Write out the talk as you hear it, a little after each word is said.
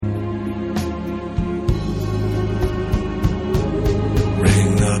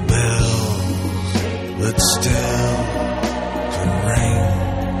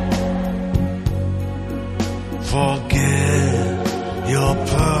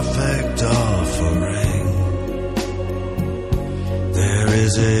perfect offering. There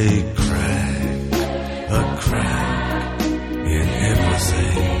is a crack in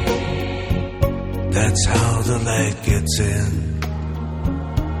everything. That's how the light gets in.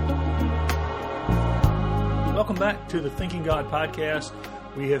 Welcome back to the Thinking God podcast.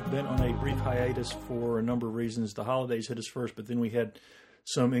 We have been on a brief hiatus for a number of reasons. The holidays hit us first, but then we had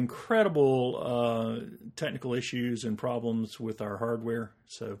some incredible technical issues and problems with our hardware.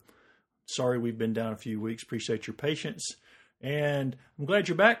 So sorry we've been down a few weeks. Appreciate your patience. And I'm glad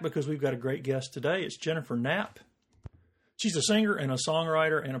you're back because we've got a great guest today. It's Jennifer Knapp. She's a singer and a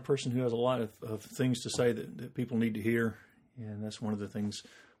songwriter and a person who has a lot of things to say that people need to hear. And that's one of the things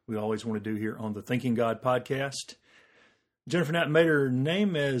we always want to do here on the Thinking God podcast. Jennifer Knapp made her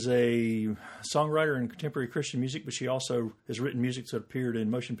name as a songwriter in contemporary Christian music, but she also has written music that appeared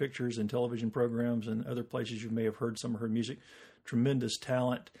in motion pictures and television programs and other places you may have heard some of her music. Tremendous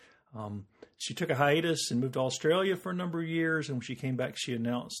talent. She took a hiatus and moved to Australia for a number of years, and when she came back, she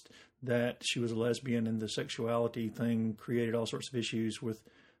announced that she was a lesbian, and the sexuality thing created all sorts of issues with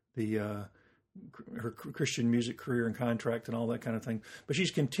her Christian music career and contract and all that kind of thing. But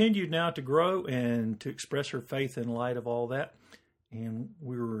she's continued now to grow and to express her faith in light of all that. And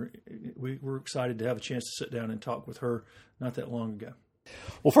we were excited to have a chance to sit down and talk with her not that long ago.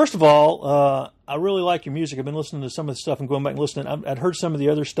 Well, first of all, I really like your music. I've been listening to some of the stuff and going back and listening. I'd heard some of the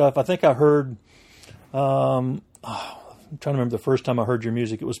other stuff. I think I heard, I'm trying to remember the first time I heard your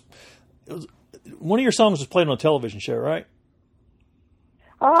music. It was one of your songs was played on a television show, right?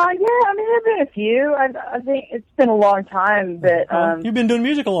 Yeah, I mean, there have been a few. I think it's been a long time, but... You've been doing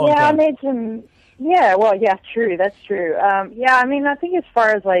music a long time. Yeah, I made some... Yeah, well, yeah, true. That's true. Yeah, I mean, I think as far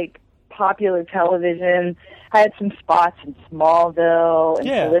as, like, popular television, I had some spots in Smallville and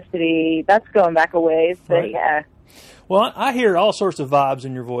Felicity. That's going back a ways, but right. Yeah. Well, I hear all sorts of vibes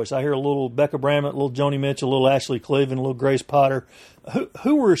in your voice. I hear a little Becca Bramlett, a little Joni Mitchell, a little Ashley Cleveland, a little Grace Potter.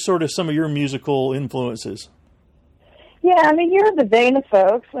 Who were sort of some of your musical influences? Yeah, I mean, you're in the vein of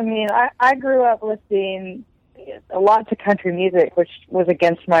folks. I mean, I grew up listening a lot to country music, which was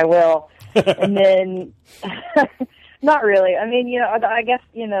against my will. And then, not really. I mean, I guess,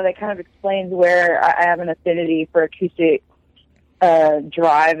 that kind of explains where I have an affinity for acoustic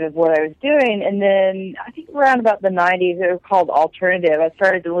drive of what I was doing. And then I think around about the 90s, it was called alternative. I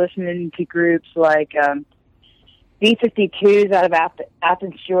started to listen to groups like B-52s out of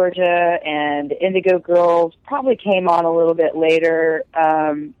Athens, Georgia, and Indigo Girls probably came on a little bit later.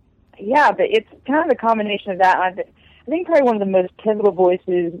 Yeah, but it's kind of a combination of that. I think probably one of the most pivotal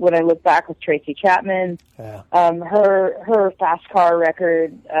voices when I look back was Tracy Chapman. Yeah. Her Fast Car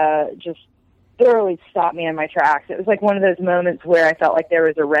record just thoroughly stopped me in my tracks. It was like one of those moments where I felt like there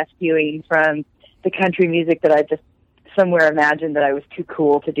was a rescuing from the country music that I just somewhere imagined that I was too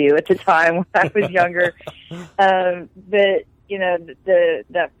cool to do at the time when I was younger. But,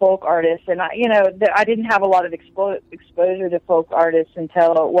 that folk artist, and I didn't have a lot of exposure to folk artists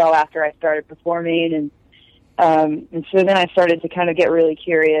until well after I started performing. And so then I started to kind of get really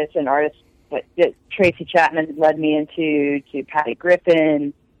curious, and artists that Tracy Chapman led me into Patty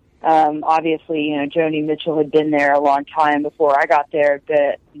Griffin. Obviously, Joni Mitchell had been there a long time before I got there,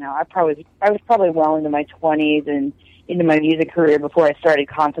 but, I was probably well into my 20s and into my music career before I started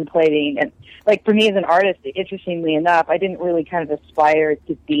contemplating. And like for me as an artist, interestingly enough, I didn't really kind of aspire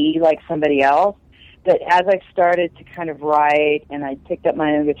to be like somebody else. But as I started to kind of write and I picked up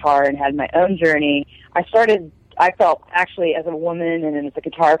my own guitar and had my own journey, I felt actually as a woman and as a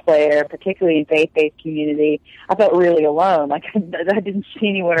guitar player, particularly in faith-based community, I felt really alone. Like I didn't see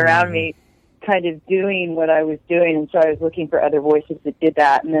anyone around me kind of doing what I was doing. And so I was looking for other voices that did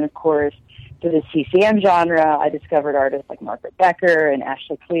that. And then of course, for the CCM genre, I discovered artists like Margaret Becker and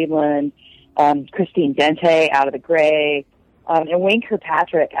Ashley Cleveland, Christine Dente, Out of the Gray, and Wayne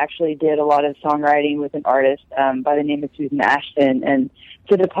Kirkpatrick actually did a lot of songwriting with an artist by the name of Susan Ashton. And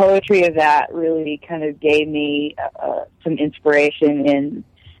so the poetry of that really kind of gave me some inspiration. And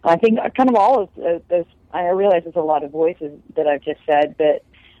I think kind of all of those, I realize there's a lot of voices that I've just said, but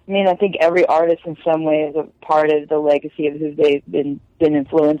I mean, I think every artist in some way is a part of the legacy of who they've been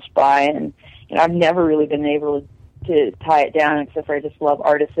influenced by. And, I've never really been able to tie it down, except for I just love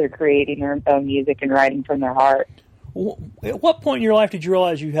artists that are creating their own music and writing from their heart. At what point in your life did you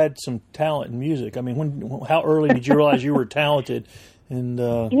realize you had some talent in music? I mean, how early did you realize you were talented? And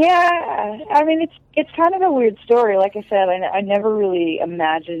yeah, I mean, it's kind of a weird story. Like I said, I never really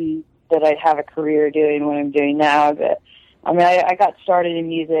imagined that I'd have a career doing what I'm doing now. But I mean, I got started in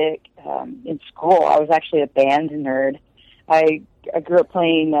music in school. I was actually a band nerd. I grew up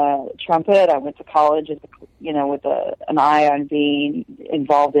playing trumpet. I went to college, with an eye on being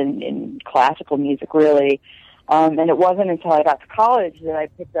involved in classical music, really. And it wasn't until I got to college that I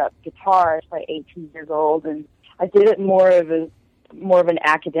picked up guitar. I was like 18 years old, and I did it more of an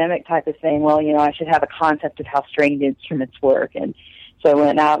academic type of thing. Well, I should have a concept of how stringed instruments work, and so I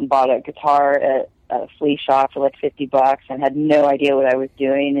went out and bought a guitar at a flea shop for like $50 and had no idea what I was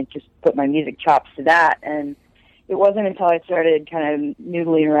doing, and just put my music chops to that. And it wasn't until I started kind of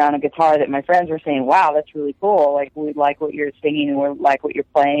noodling around a guitar that my friends were saying, "Wow, that's really cool. Like, we like what you're singing and we like what you're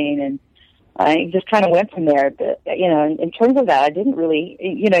playing." And I just kind of went from there. But, in terms of that, I didn't really,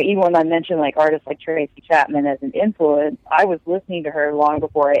 even when I mentioned like artists like Tracy Chapman as an influence, I was listening to her long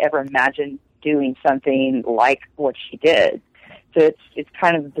before I ever imagined doing something like what she did. So it's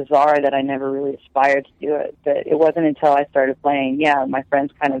kind of bizarre that I never really aspired to do it. But it wasn't until I started playing, my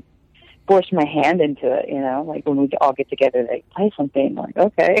friends kind of forced my hand into it, like when we all get together, they play something, like,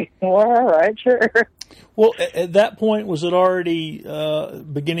 okay, well, all right, sure. Well, at that point, was it already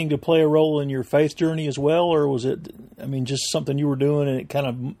beginning to play a role in your faith journey as well, or was it, just something you were doing and it kind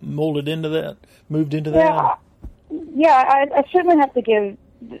of moved into that? Yeah, I certainly have to give,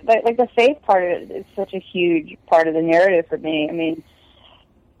 like the faith part of it is such a huge part of the narrative for me.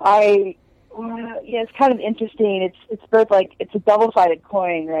 It's kind of interesting. It's both like, it's a double-sided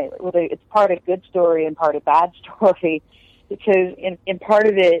coin, right? It's part a good story and part a bad story, because in part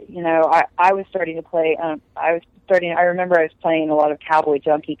of it, I was starting to play. I remember I was playing a lot of Cowboy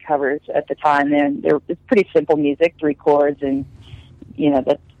Junkie covers at the time, and it's pretty simple music, 3 chords, and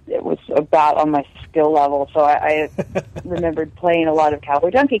that it was about on my skill level. So I remembered playing a lot of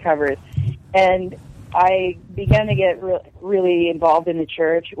Cowboy Junkie covers, and I began to get really involved in the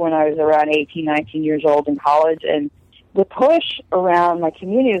church when I was around 18, 19 years old in college, and the push around my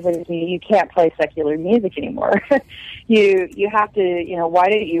community was like, you can't play secular music anymore. you have to, why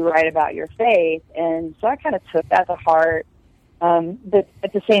didn't you write about your faith? And so I kind of took that to heart, but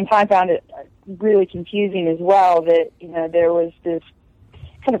at the same time found it really confusing as well that, there was this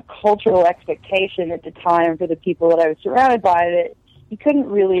kind of cultural expectation at the time for the people that I was surrounded by that you couldn't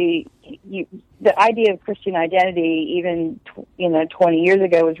really, the idea of Christian identity, even 20 years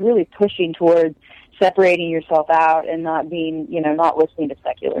ago, was really pushing towards separating yourself out and not being, not listening to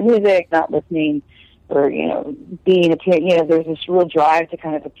secular music, not listening or, being, there's this real drive to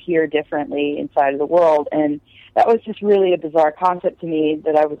kind of appear differently inside of the world. And that was just really a bizarre concept to me,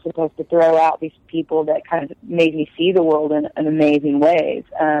 that I was supposed to throw out these people that kind of made me see the world in amazing ways.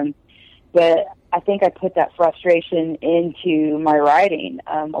 But I think I put that frustration into my writing.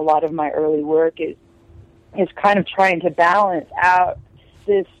 A lot of my early work is kind of trying to balance out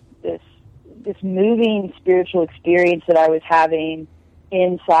this moving spiritual experience that I was having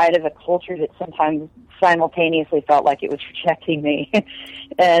inside of a culture that sometimes simultaneously felt like it was rejecting me.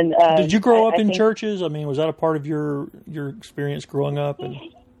 And did you grow up in churches? Was that a part of your experience growing up? And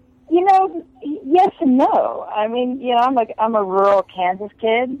yes and no. I'm a rural Kansas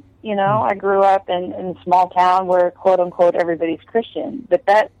kid. I grew up in a small town where, quote unquote, everybody's Christian.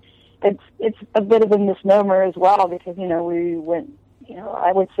 But it's a bit of a misnomer as well, because, we went,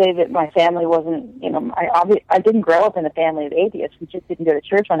 I would say that my family wasn't, I didn't grow up in a family of atheists. We just didn't go to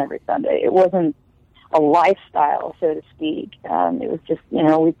church on every Sunday. It wasn't a lifestyle, so to speak. It was just,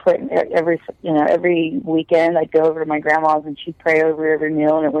 we pray every weekend I'd go over to my grandma's and she'd pray over every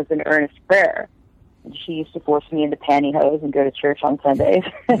meal, and it was an earnest prayer. And she used to force me into pantyhose and go to church on Sundays,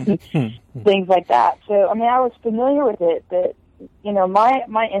 things like that. So, I was familiar with it, but,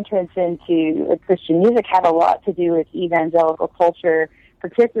 my entrance into Christian music had a lot to do with evangelical culture,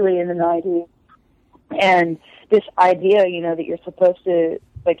 particularly in the 90s. And this idea, that you're supposed to,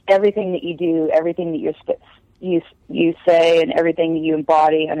 like, everything that you do, everything that you say, and everything that you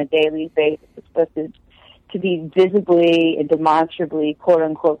embody on a daily basis is supposed to be visibly and demonstrably, quote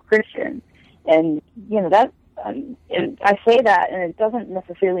unquote, Christian. And, and I say that, and it doesn't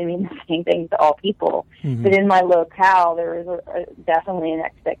necessarily mean the same thing to all people. Mm-hmm. But in my locale, there is definitely an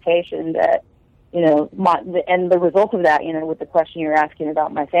expectation that, and the result of that, with the question you're asking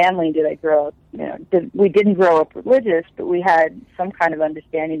about my family, did I grow up, we didn't grow up religious, but we had some kind of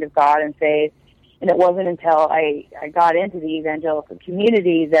understanding of God and faith. And it wasn't until I got into the evangelical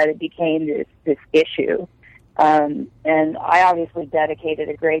community that it became this issue. And I obviously dedicated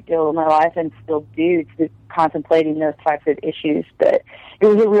a great deal of my life, and still do, to contemplating those types of issues. But it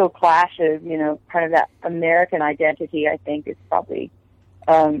was a real clash of, kind of that American identity, I think, is probably,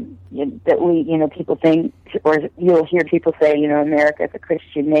 that we, people think, or you'll hear people say, America is a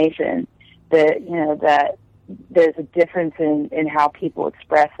Christian nation, that, there's a difference in how people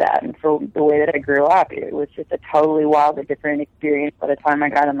express that. And for the way that I grew up, it was just a totally wildly different experience by the time I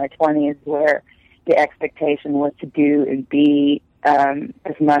got in my 20s, where the expectation was to do and be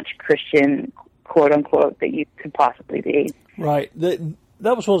as much Christian, quote unquote, that you could possibly be. Right. That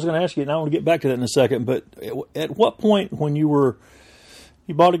was what I was going to ask you, and I want to get back to that in a second. But at what point, when you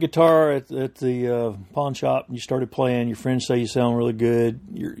bought a guitar at the pawn shop and you started playing, your friends say you sound really good,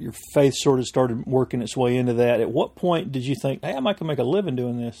 your faith sort of started working its way into that. At what point did you think, hey, I might can make a living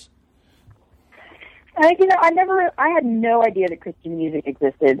doing this? I had no idea that Christian music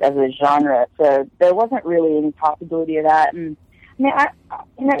existed as a genre, so there wasn't really any possibility of that. And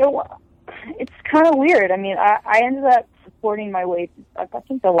it's kind of weird. I mean, I ended up supporting my way. I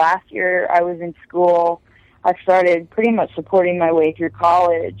think the last year I was in school, I started pretty much supporting my way through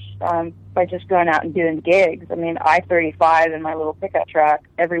college by just going out and doing gigs. I mean, I-35 in my little pickup truck.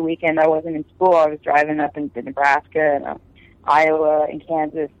 Every weekend I wasn't in school, I was driving up into Nebraska and Iowa and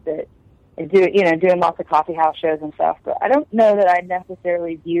Kansas doing lots of coffee house shows and stuff. But I don't know that I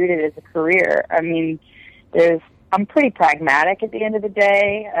necessarily viewed it as a career. I mean, I'm pretty pragmatic at the end of the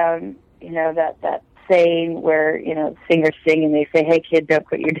day. That saying where, singers sing and they say, hey, kid, don't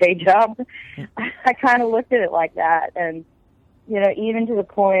quit your day job. I kind of looked at it like that. And, even to the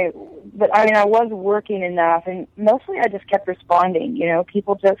point, but I mean, I was working enough, and mostly I just kept responding.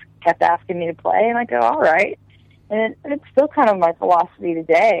 People just kept asking me to play, and I go, all right. And it's still kind of my philosophy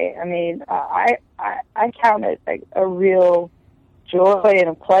today. I mean, I count it like a real joy and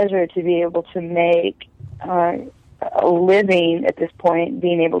a pleasure to be able to make a living at this point,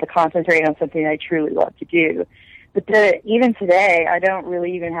 being able to concentrate on something I truly love to do. But even today, I don't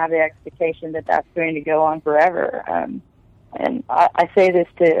really even have the expectation that that's going to go on forever. And I say this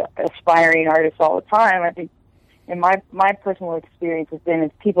to aspiring artists all the time. I think, in my personal experience has been,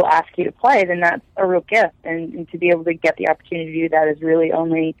 if people ask you to play, then that's a real gift. And to be able to get the opportunity to do that is really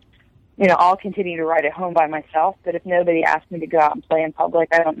only, I'll continue to write at home by myself. But if nobody asks me to go out and play in public,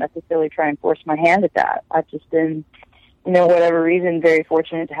 I don't necessarily try and force my hand at that. I've just been, whatever reason, very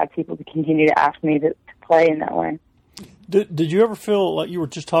fortunate to have people to continue to ask me to play in that way. Did you ever feel like you were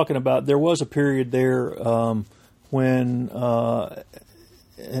just talking about, there was a period there when,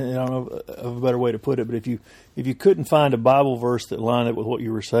 and I don't know of a better way to put it, but if you couldn't find a Bible verse that lined up with what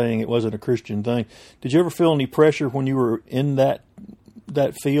you were saying, it wasn't a Christian thing. Did you ever feel any pressure when you were in that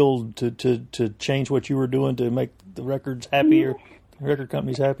field to change what you were doing to make the records happier, record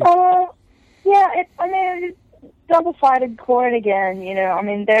companies happy? Yeah, it's double-sided coin again. I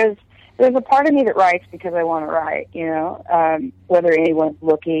mean, there's a part of me that writes because I want to write. Whether anyone's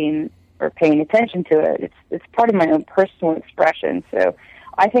looking or paying attention to it, it's part of my own personal expression. So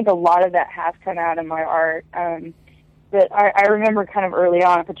I think a lot of that has come out in my art. But I remember kind of early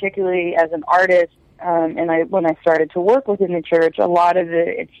on, particularly as an artist, when I started to work within the church, a lot of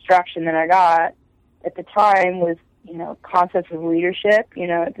the instruction that I got at the time was, concepts of leadership,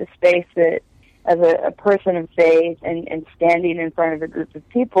 the space that as a person of faith and standing in front of a group of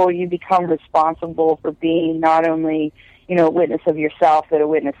people, you become responsible for being not only, a witness of yourself, but a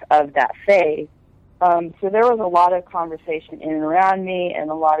witness of that faith. So there was a lot of conversation in and around me,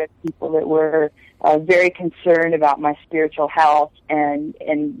 and a lot of people that were very concerned about my spiritual health and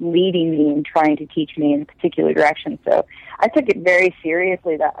leading me and trying to teach me in a particular direction. So I took it very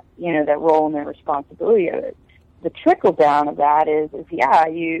seriously, that role and the responsibility of it. The trickle down of that is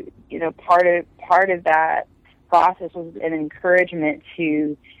part of that process was an encouragement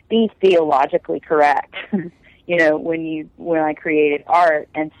to be theologically correct. When I created art.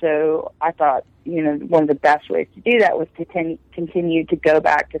 And so I thought, one of the best ways to do that was to continue to go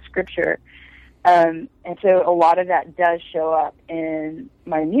back to Scripture. And so a lot of that does show up in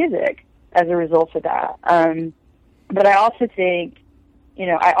my music as a result of that. But I also think,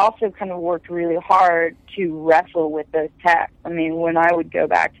 I also kind of worked really hard to wrestle with those texts. I mean, when I would go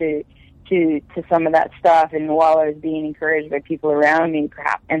back to some of that stuff, and while I was being encouraged by people around me,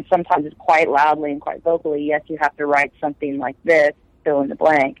 perhaps, and sometimes it's quite loudly and quite vocally, yes, you have to write something like this, fill in the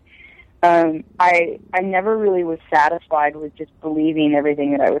blank. I never really was satisfied with just believing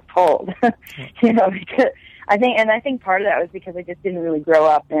everything that I was told, because I think part of that was because I just didn't really grow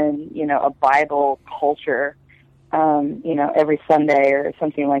up in, a Bible culture, every Sunday or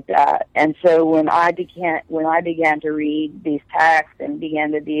something like that. And so when I began to read these texts and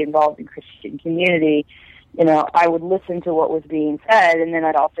began to be involved in Christian community, I would listen to what was being said, and then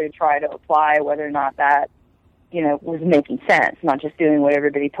I'd also try to apply whether or not that, was making sense, not just doing what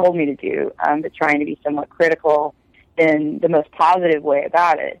everybody told me to do, but trying to be somewhat critical in the most positive way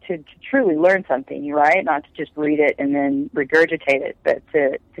about it, to truly learn something, right? Not to just read it and then regurgitate it, but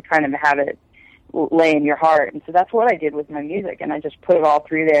to kind of have it lay in your heart. And so that's what I did with my music, and I just put it all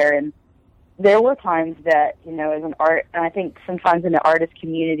through there. And there were times that, as an art, and I think sometimes in the artist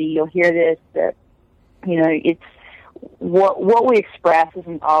community, you'll hear this, that, it's what we express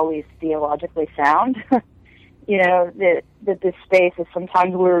isn't always theologically sound. that this space is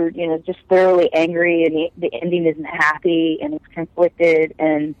sometimes we're, just thoroughly angry, and the ending isn't happy, and it's conflicted,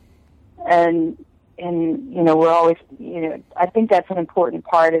 and we're always, I think that's an important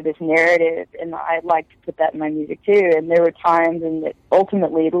part of this narrative, and I'd like to put that in my music too. And there were times, and it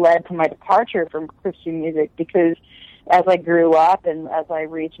ultimately led to my departure from Christian music, because as I grew up and as I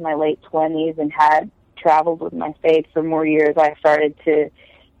reached my late 20s and had traveled with my faith for more years, I started to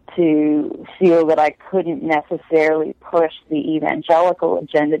feel that I couldn't necessarily push the evangelical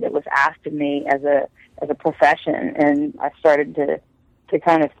agenda that was asked of me as a profession, and I started to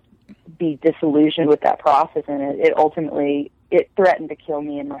kind of be disillusioned with that process, and it ultimately threatened to kill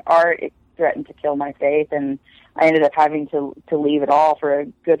me in my art. It threatened to kill my faith, and I ended up having to leave it all for a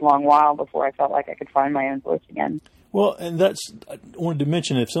good long while before I felt like I could find my own voice again. Well, and I wanted to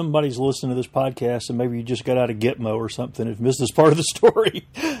mention, if somebody's listening to this podcast and maybe you just got out of Gitmo or something, if missed this part of the story,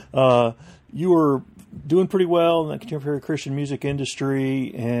 you were doing pretty well in the contemporary Christian music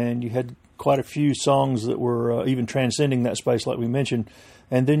industry, and you had quite a few songs that were even transcending that space, like we mentioned.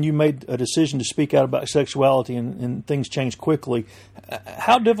 And then you made a decision to speak out about sexuality, and things changed quickly.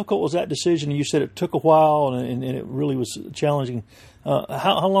 How difficult was that decision? You said it took a while, and it really was challenging.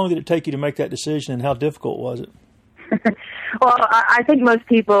 How long did it take you to make that decision, and how difficult was it? Well, I think most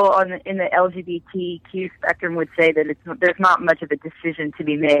people in the LGBTQ spectrum would say that there's not much of a decision to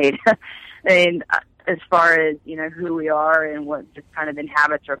be made. I mean, as far as, who we are and what just kind of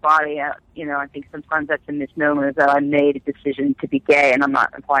inhabits our body, I think sometimes that's a misnomer, that I made a decision to be gay, and I'm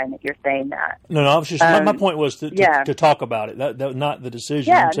not implying that you're saying that. No, I was just, my point was to talk about it. That was not the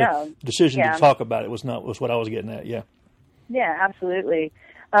decision. The decision to talk about it was what I was getting at, yeah. Yeah, absolutely.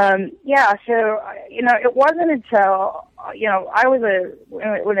 So, it wasn't until, I was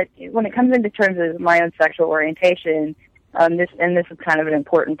when it comes into terms of my own sexual orientation, this is kind of an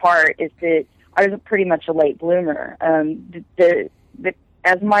important part, is that I was pretty much a late bloomer.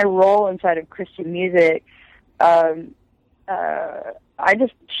 As my role inside of Christian music, I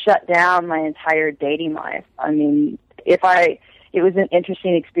just shut down my entire dating life. I mean, it was an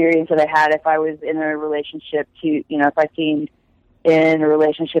interesting experience that I had if I was in a relationship if I seemed in a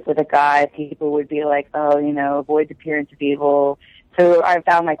relationship with a guy, people would be like, avoid the appearance of evil. So I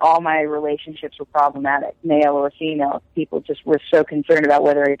found like all my relationships were problematic, male or female. People just were so concerned about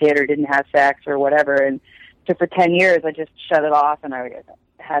whether I did or didn't have sex or whatever. And so for 10 years, I just shut it off, and I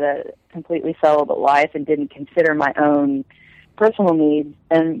had a completely celibate life and didn't consider my own personal needs.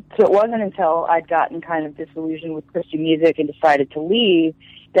 And so it wasn't until I'd gotten kind of disillusioned with Christian music and decided to leave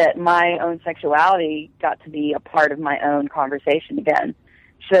that my own sexuality got to be a part of my own conversation again.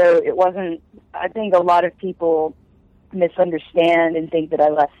 So it wasn't, I think a lot of people misunderstand and think that I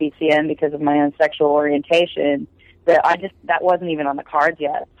left CCM because of my own sexual orientation, that that wasn't even on the cards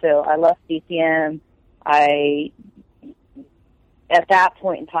yet. So I left CCM. I, at that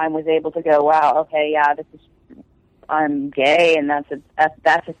point in time, was able to go, wow, okay, yeah, I'm gay, and that's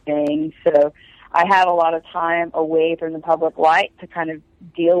a thing. So I had a lot of time away from the public light to kind of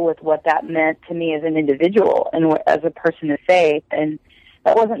deal with what that meant to me as an individual and as a person of faith. And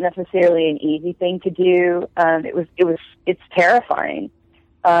that wasn't necessarily an easy thing to do. It's terrifying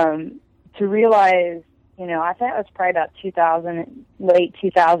to realize. I think it was probably about late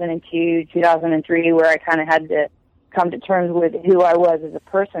 2002, 2003, where I kind of had to come to terms with who I was as a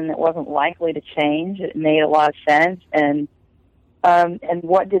person that wasn't likely to change. It made a lot of sense, and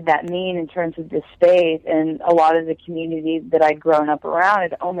what did that mean in terms of this space? And a lot of the community that I'd grown up around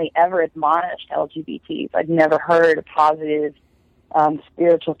had only ever admonished LGBTs. I'd never heard a positive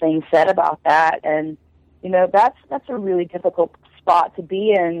spiritual thing said about that. And, that's a really difficult spot to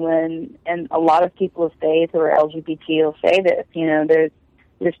be in and a lot of people of faith or LGBT will say this,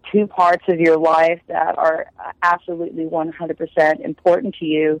 there's two parts of your life that are absolutely 100% important to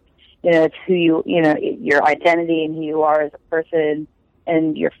you. It's who your identity and who you are as a person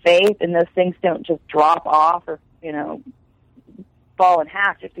and your faith, and those things don't just drop off or, fall in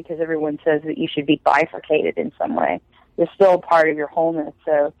half just because everyone says that you should be bifurcated in some way. They're still part of your wholeness.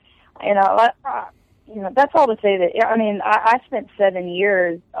 So, that's all to say that, I spent 7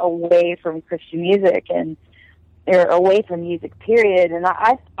 years away from Christian music or away from music, period. And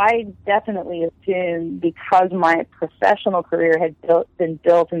I definitely assumed, because my professional career had been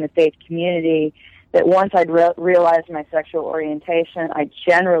built in the faith community, that once I'd realized my sexual orientation, I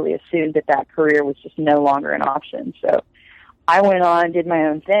generally assumed that career was just no longer an option. So I went on, did my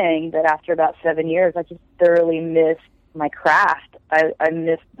own thing, but after about 7 years, I just thoroughly missed my craft. I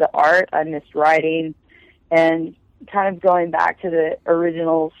missed the art, I missed writing, and kind of going back to the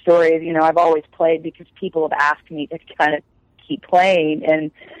original story of, I've always played because people have asked me to kind of keep playing,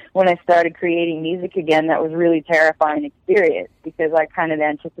 and when I started creating music again, that was a really terrifying experience because I kind of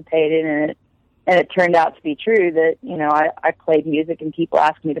anticipated and it turned out to be true that, I played music and people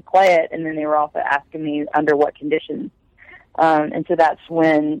asked me to play it, and then they were also asking me under what conditions. And so that's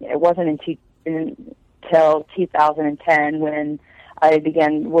when, it wasn't until 2010 when I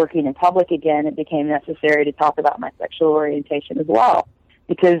began working in public again, it became necessary to talk about my sexual orientation as well.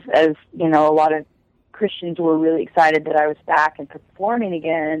 Because as, a lot of Christians were really excited that I was back and performing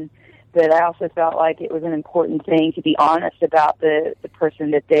again, but I also felt like it was an important thing to be honest about the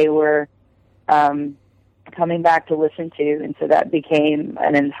person that they were coming back to listen to. And so that became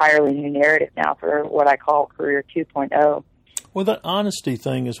an entirely new narrative now for what I call Career 2.0. Well, that honesty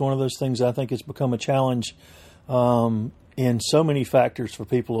thing is one of those things I think has become a challenge in so many factors for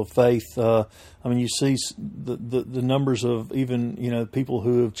people of faith. You see the numbers of even, people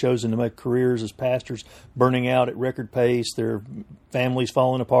who have chosen to make careers as pastors burning out at record pace, their families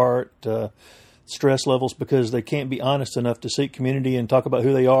falling apart, stress levels because they can't be honest enough to seek community and talk about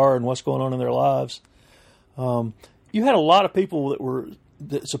who they are and what's going on in their lives. You had a lot of people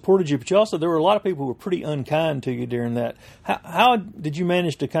that supported you, but there were a lot of people who were pretty unkind to you during that. How did you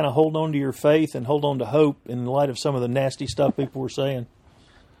manage to kind of hold on to your faith and hold on to hope in light of some of the nasty stuff people were saying?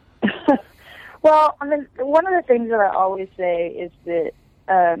 Well, one of the things that I always say is that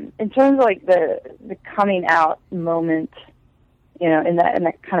in terms of like the coming out moment, in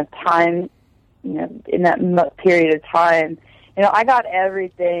that kind of time, in that period of time, I got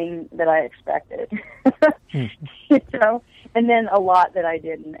everything that I expected, and then a lot that I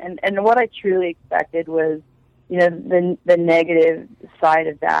didn't. And what I truly expected was, the negative side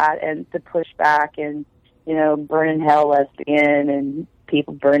of that and the pushback and, burn in hell lesbian and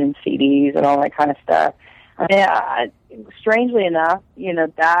people burning CDs and all that kind of stuff. Strangely enough,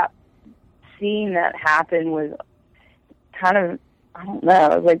 that seeing that happen was kind of, I don't know,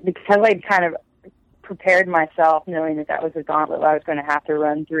 it was like because I'd kind of prepared myself knowing that was a gauntlet I was going to have to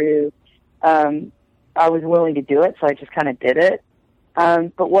run through. I was willing to do it, so I just kind of did it.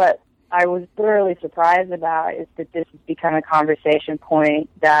 But what I was thoroughly surprised about is that this has become a conversation point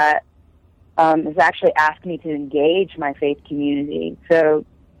that has actually asked me to engage my faith community. So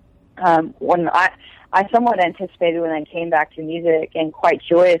when I somewhat anticipated when I came back to music, and quite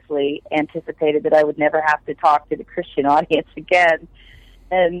joyously anticipated that I would never have to talk to the Christian audience again.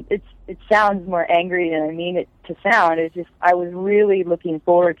 And it sounds more angry than I mean it to sound. It's just I was really looking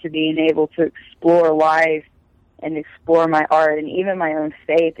forward to being able to explore life and explore my art and even my own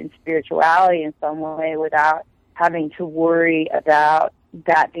faith and spirituality in some way without having to worry about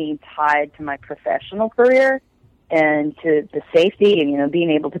that being tied to my professional career and to the safety and,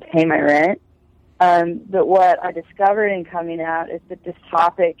 being able to pay my rent. But what I discovered in coming out is that this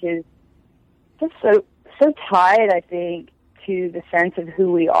topic is just so tied, I think, to the sense of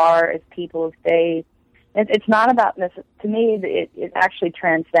who we are as people of faith. It's not about this. To me, it actually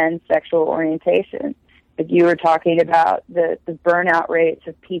transcends sexual orientation. If you were talking about the burnout rates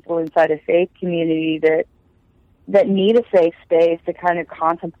of people inside a faith community that need a safe space to kind of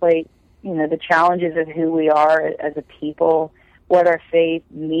contemplate, the challenges of who we are as a people, what our faith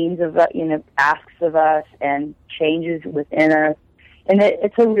means of, asks of us and changes within us. And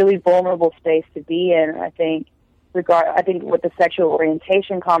it's a really vulnerable space to be in, I think. I think what the sexual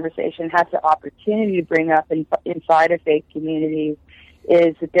orientation conversation has the opportunity to bring up inside a faith community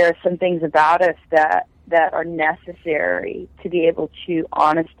is that there are some things about us that are necessary to be able to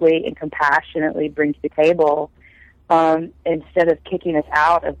honestly and compassionately bring to the table, instead of kicking us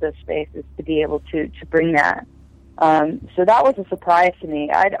out of those spaces, to be able to bring that. So that was a surprise to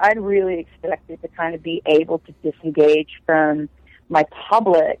me. I'd really expected to kind of be able to disengage from my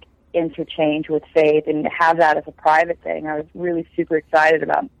public interchange with faith and have that as a private thing. I was really super excited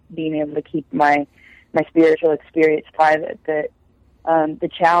about being able to keep my spiritual experience private, but the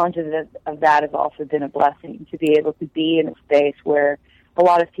challenges of that has also been a blessing to be able to be in a space where a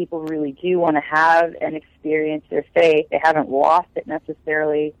lot of people really do want to have and experience their faith. They haven't lost it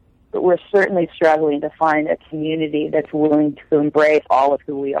necessarily, but we're certainly struggling to find a community that's willing to embrace all of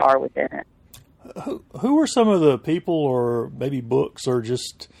who we are within it. Who are some of the people or maybe books or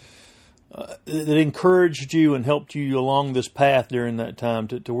just that encouraged you and helped you along this path during that time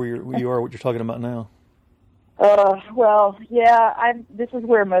to where you are, what you're talking about now? Well, yeah, this is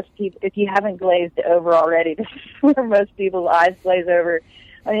where most people, if you haven't glazed over already, this is where most people's eyes glaze over.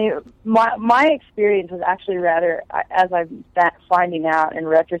 I mean, my experience was actually rather, as I'm finding out in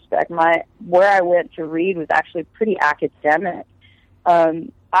retrospect, where I went to read was actually pretty academic.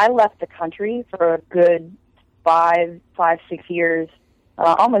 I left the country for a good 6 years,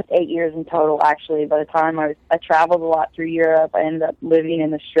 almost 8 years in total, actually. By the time I traveled a lot through Europe, I ended up living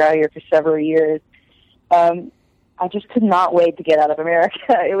in Australia for several years. I just could not wait to get out of America.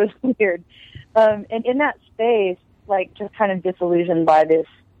 It was weird. And in that space, like, just kind of disillusioned by this,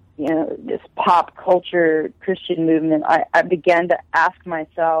 this pop culture Christian movement, I began to ask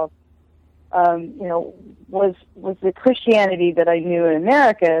myself, was the Christianity that I knew in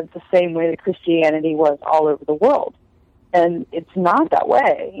America the same way that Christianity was all over the world? And it's not that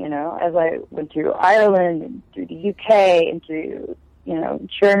way, as I went through Ireland and through the UK and through,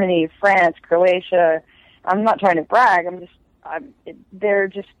 Germany, France, Croatia. I'm not trying to brag. There are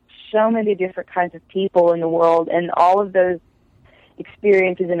just so many different kinds of people in the world, and all of those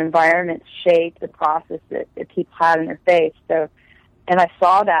experiences and environments shape the process that people have in their faith. So, and I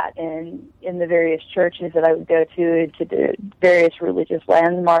saw that in the various churches that I would go to the various religious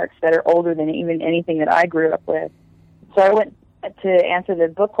landmarks that are older than even anything that I grew up with. So I went to answer the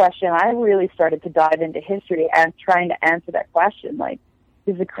book question. I really started to dive into history and trying to answer that question, like,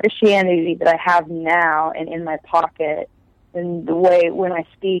 is the Christianity that I have now and in my pocket, and the way when I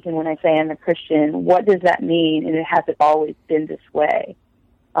speak and when I say I'm a Christian, what does that mean? And has it always been this way?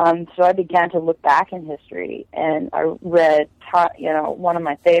 So I began to look back in history, and I read, one of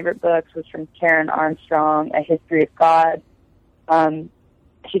my favorite books was from Karen Armstrong, A History of God.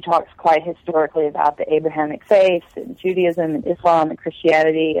 She talks quite historically about the Abrahamic faith and Judaism and Islam and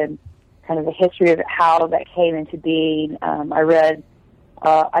Christianity and kind of the history of how that came into being.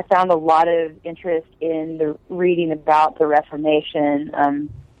 I found a lot of interest in the reading about the Reformation and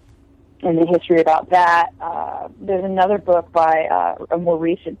the history about that. There's another book a more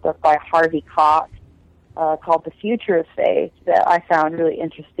recent book by Harvey Cox called The Future of Faith that I found really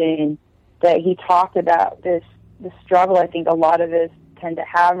interesting, that he talked about the struggle I think a lot of us tend to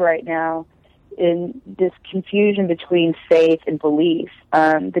have right now in this confusion between faith and belief,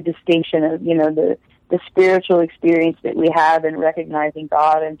 the distinction of, the spiritual experience that we have in recognizing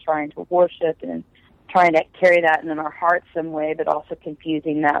God and trying to worship and trying to carry that in our hearts some way, but also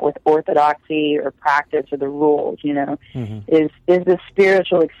confusing that with orthodoxy or practice or the rules, Mm-hmm. Is the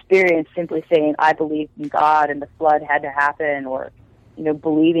spiritual experience simply saying, I believe in God and the flood had to happen, or,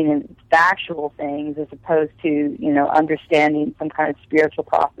 believing in factual things as opposed to, understanding some kind of spiritual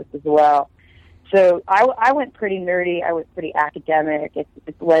process as well. So I went pretty nerdy. I was pretty academic.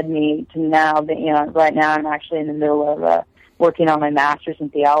 It's led me to now that, right now I'm actually in the middle of working on my master's in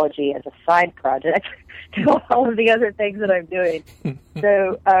theology as a side project to all of the other things that I'm doing.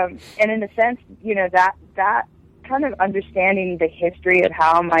 So, and in a sense, that kind of understanding the history of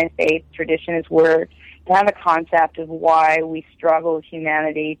how my faith tradition has worked, to have a concept of why we struggle as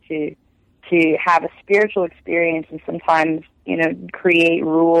humanity to have a spiritual experience and sometimes, create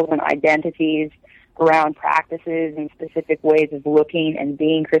rules and identities around practices and specific ways of looking and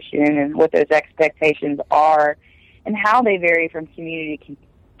being Christian and what those expectations are and how they vary from community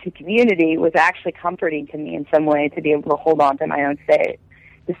to community was actually comforting to me in some way, to be able to hold on to my own faith,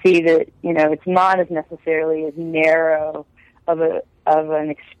 to see that, it's not as necessarily as narrow of an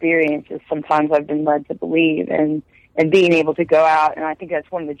experience as sometimes I've been led to believe, and being able to go out. And I think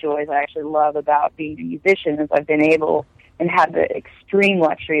that's one of the joys I actually love about being a musician, is I've been able and have the extreme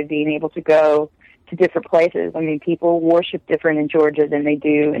luxury of being able to go to different places. I mean, people worship different in Georgia than they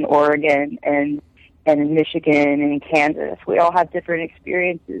do in Oregon and in Michigan and in Kansas. We all have different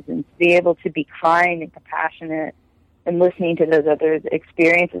experiences, and to be able to be kind and compassionate and listening to those other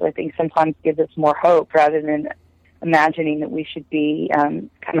experiences, I think sometimes gives us more hope rather than imagining that we should be kind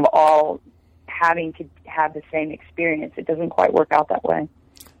of all having to have the same experience. It doesn't quite work out that way.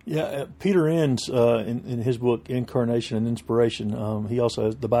 Yeah, Peter Enns, in his book, Incarnation and Inspiration, he also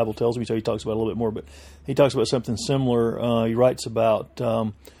has, the Bible Tells Me, so he talks about it a little bit more, but he talks about something similar. He writes about,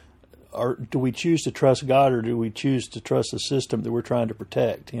 do we choose to trust God, or do we choose to trust the system that we're trying to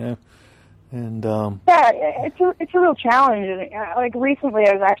protect, And yeah, it's a real challenge. Like recently,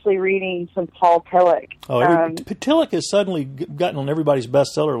 I was actually reading some Paul Tillich. Tillich has suddenly gotten on everybody's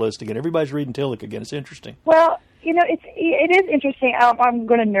bestseller list again. Everybody's reading Tillich again. It's interesting. Well, it is interesting. I'm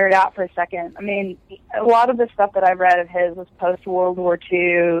going to nerd out for a second. I mean, a lot of the stuff that I've read of his was post World War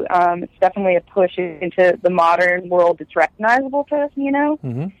II. It's definitely a push into the modern world that's recognizable to us,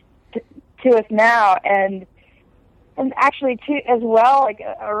 Mm-hmm. to us now, and actually, too, as well, like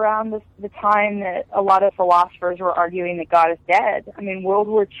around the time that a lot of philosophers were arguing that God is dead. I mean, World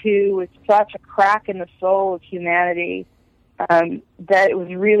War II was such a crack in the soul of humanity. that it was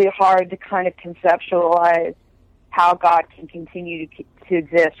really hard to kind of conceptualize how God can continue to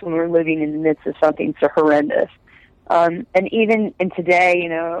exist when we're living in the midst of something so horrendous. And even in today, you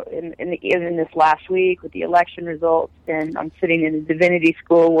know, in this last week with the election results, and I'm sitting in a divinity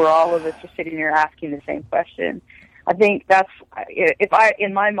school where all of us are sitting there asking the same question. I think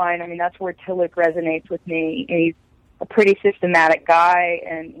in my mind, I mean, that's where Tillich resonates with me. And he's a pretty systematic guy,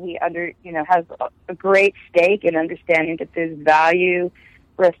 and he has a great stake in understanding that there's value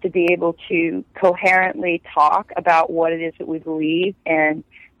for us to be able to coherently talk about what it is that we believe and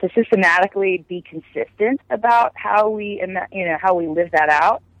to systematically be consistent about how we live that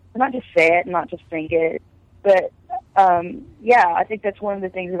out, and not just say it and not just think it. But I think that's one of the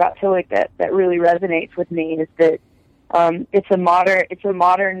things about Tillich that really resonates with me, is that it's a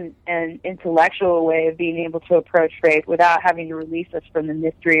modern and intellectual way of being able to approach faith without having to release us from the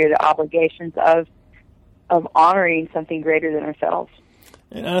mystery or the obligations of honoring something greater than ourselves.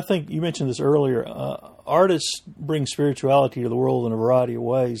 And I think you mentioned this earlier. Artists bring spirituality to the world in a variety of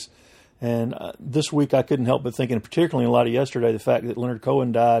ways. And this week I couldn't help but thinking, particularly in light of yesterday, the fact that Leonard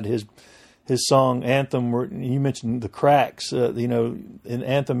Cohen died. His song Anthem, where you mentioned the cracks. In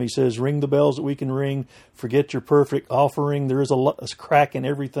Anthem he says, "Ring the bells that we can ring. Forget your perfect offering. There is a crack in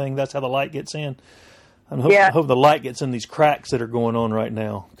everything. That's how the light gets in." I hope the light gets in these cracks that are going on right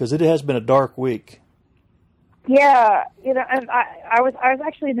now, because it has been a dark week. Yeah, and I was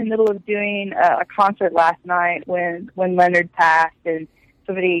actually in the middle of doing a concert last night when Leonard passed, and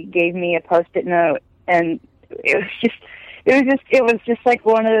somebody gave me a Post-it note, and it was just like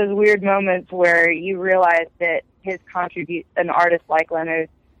one of those weird moments where you realize that an artist like Leonard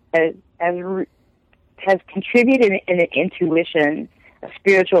has contributed an intuition, a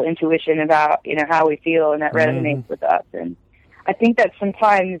spiritual intuition about how we feel, and that resonates with us. And I think that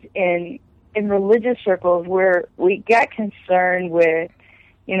sometimes in religious circles where we get concerned with,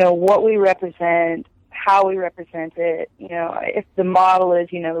 what we represent, how we represent it, if the model is,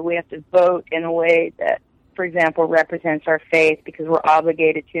 that we have to vote in a way that, for example, represents our faith because we're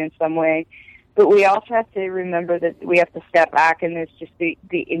obligated to in some way. But we also have to remember that we have to step back, and there's just the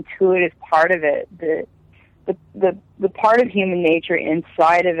intuitive part of it, the part of human nature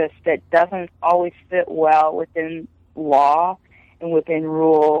inside of us that doesn't always fit well within law and within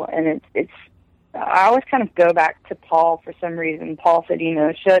rule. And I always kind of go back to Paul for some reason. Paul said,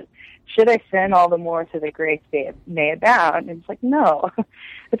 should I sin all the more so that grace may abound? And it's like, no,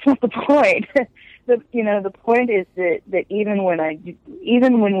 that's not the point. The point is that even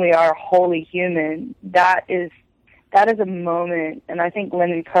when we are wholly human, that is a moment, and I think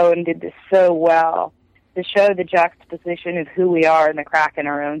Leonard Cohen did this so well, to show the juxtaposition of who we are and the crack in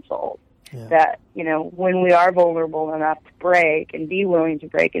our own soul. Yeah. That, when we are vulnerable enough to break and be willing to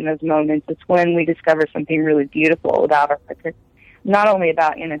break in those moments, it's when we discover something really beautiful about not only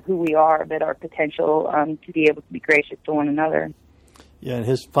about who we are, but our potential to be able to be gracious to one another. Yeah, and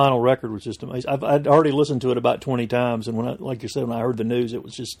his final record was just amazing. I'd already listened to it about 20 times, and when I heard the news, it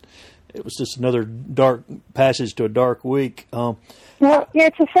was just another dark passage to a dark week. I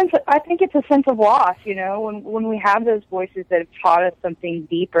think it's a sense of loss, when we have those voices that have taught us something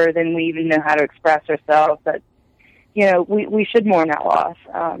deeper than we even know how to express ourselves, that, we should mourn that loss.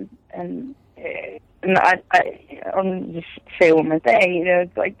 And I'll just say one more thing,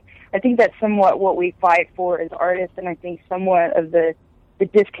 it's like, I think that's somewhat what we fight for as artists, and I think somewhat of the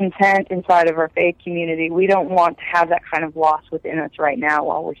discontent inside of our faith community. We don't want to have that kind of loss within us right now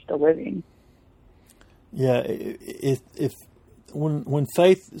while we're still living. Yeah, if when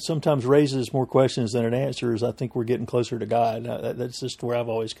faith sometimes raises more questions than it answers, I think we're getting closer to God. That's just where I've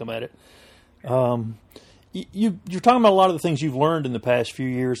always come at it. You're talking about a lot of the things you've learned in the past few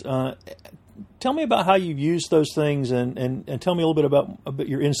years. Tell me about how you've used those things, and tell me a little bit about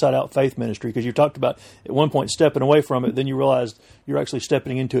your Inside Out Faith ministry, because you talked about at one point stepping away from it, then you realized you're actually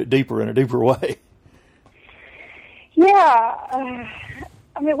stepping into it in a deeper way. Yeah.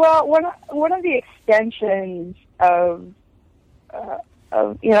 One of the extensions of I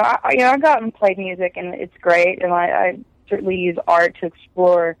go out and play music, and it's great, and I certainly use art to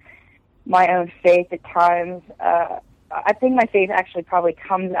explore my own faith at times. I think my faith actually probably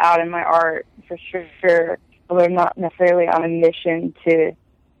comes out in my art for sure, although I'm not necessarily on a mission there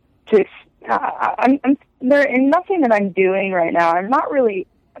in nothing that I'm doing right now. I'm not really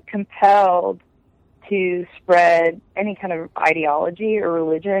compelled to spread any kind of ideology or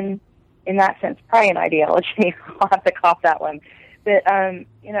religion in that sense. Probably an ideology. I'll have to cough that one. But, I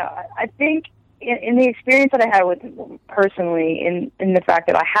think in the experience that I had with personally, in the fact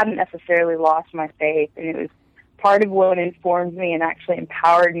that I hadn't necessarily lost my faith, and it was part of what informed me and actually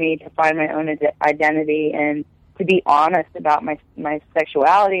empowered me to find my own identity and to be honest about my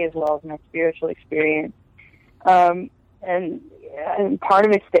sexuality as well as my spiritual experience. And part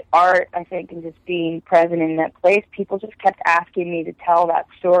of it's the art, I think, and just being present in that place. People just kept asking me to tell that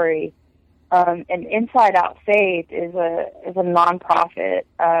story. And Inside Out Faith is a nonprofit.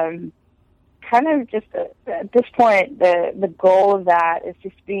 Kind of just at this point, the goal of that is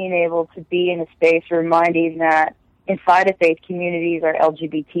just being able to be in a space reminding that inside of faith communities, our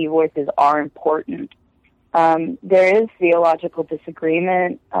LGBT voices are important. There is theological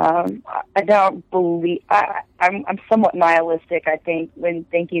disagreement. I don't believe, I'm somewhat nihilistic, I think, when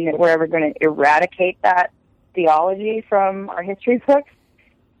thinking that we're ever going to eradicate that theology from our history books.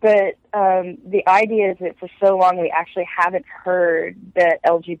 But the idea is that for so long we actually haven't heard that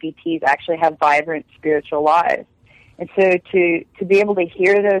LGBTs actually have vibrant spiritual lives. And so to be able to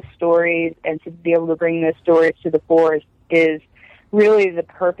hear those stories and to be able to bring those stories to the fore is really the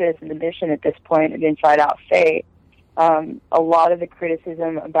purpose and the mission at this point of Inside Out Faith. A lot of the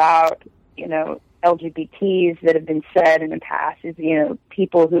criticism about, LGBTs that have been said in the past is,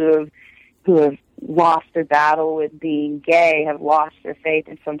 people who have lost their battle with being gay have lost their faith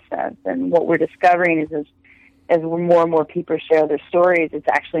in some sense. And what we're discovering is as more and more people share their stories, it's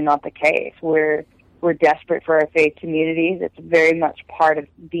actually not the case. We're desperate for our faith communities. It's very much part of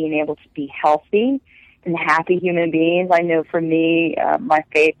being able to be healthy and happy human beings. I know for me, my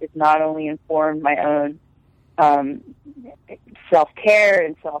faith has not only informed my own self-care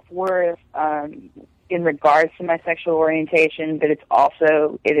and self-worth in regards to my sexual orientation, but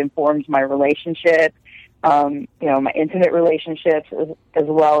it informs my relationship, my intimate relationships, as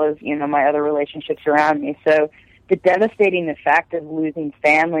well as, my other relationships around me. So the devastating effect of losing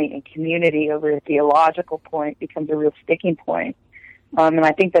family and community over a theological point becomes a real sticking point. And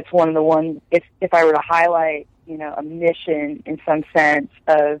I think that's one of the ones, if I were to highlight, a mission in some sense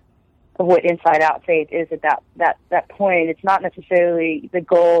of what Inside Out Faith is at that point, it's not necessarily the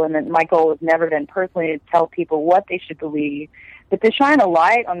goal, and my goal has never been personally to tell people what they should believe, but to shine a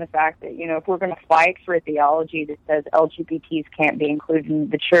light on the fact that, if we're going to fight for a theology that says LGBTs can't be included in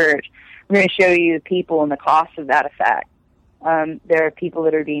the church, we're going to show you the people and the cost of that effect. There are people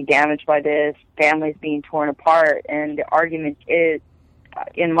that are being damaged by this, families being torn apart, and the argument is,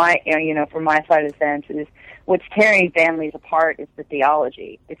 from my side of the fence, is what's tearing families apart is the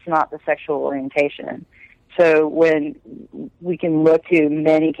theology. It's not the sexual orientation. So when we can look to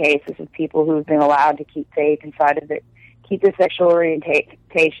many cases of people who have been allowed to keep faith inside of keep their sexual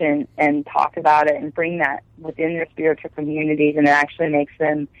orientation and talk about it and bring that within their spiritual communities, and it actually makes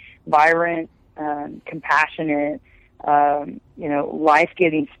them vibrant, compassionate,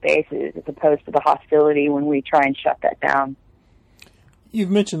 life-giving spaces as opposed to the hostility when we try and shut that down. You've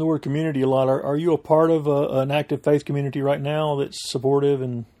mentioned the word community a lot. Are you a part of an active faith community right now that's supportive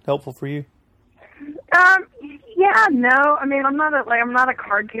and helpful for you? Yeah, no. I mean, I'm not a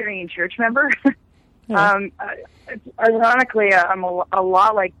card-carrying church member. Yeah. Ironically, I'm a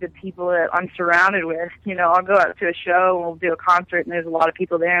lot like the people that I'm surrounded with. I'll go out to a show and we'll do a concert, and there's a lot of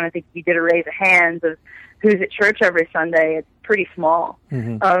people there. And I think if you did a raise of hands of who's at church every Sunday, it's pretty small.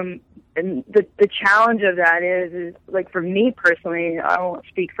 Mm-hmm. And the challenge of that is like for me personally, I won't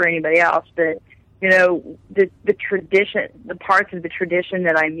speak for anybody else, but the tradition, the parts of the tradition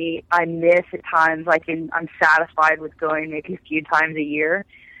that I miss at times. I'm satisfied with going maybe a few times a year,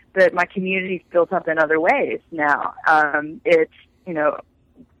 but my community's built up in other ways now. It's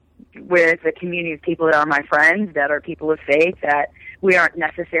with a community of people that are my friends, that are people of faith, that we aren't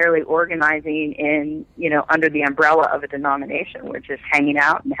necessarily organizing in, under the umbrella of a denomination. We're just hanging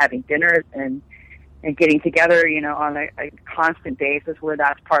out and having dinners and getting together, on a constant basis where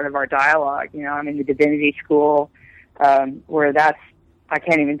that's part of our dialogue. I'm in the divinity school, where I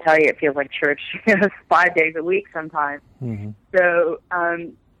can't even tell you, it feels like church 5 days a week sometimes. Mm-hmm. So,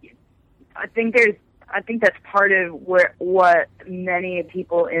 I think that's part of what many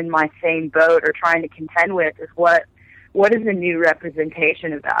people in my same boat are trying to contend with is what is the new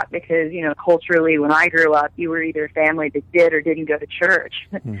representation of that? Because, culturally, when I grew up, you were either a family that did or didn't go to church.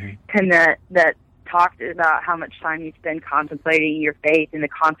 Mm-hmm. And that talked about how much time you spend contemplating your faith and the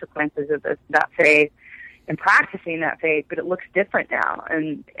consequences of that faith and practicing that faith, but it looks different now.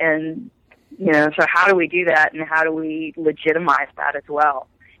 And so how do we do that, and how do we legitimize that as well?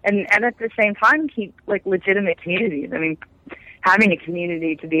 And at the same time, keep, legitimate communities. I mean, having a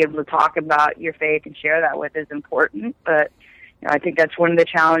community to be able to talk about your faith and share that with is important. But I think that's one of the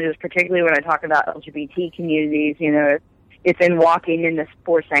challenges, particularly when I talk about LGBT communities. It's in walking in the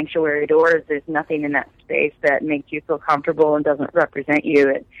 4 sanctuary doors. There's nothing in that space that makes you feel comfortable and doesn't represent you.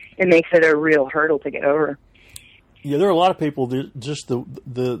 It makes it a real hurdle to get over. Yeah, there are a lot of people that just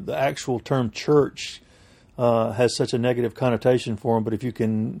the actual term church has such a negative connotation for them. But if you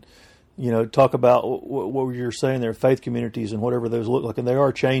can, talk about what you're saying there, faith communities and whatever those look like, and they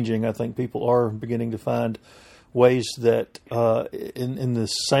are changing. I think people are beginning to find ways that, in the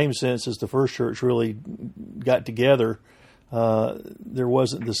same sense as the first church really got together, there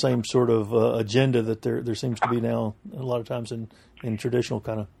wasn't the same sort of agenda that there seems to be now a lot of times in traditional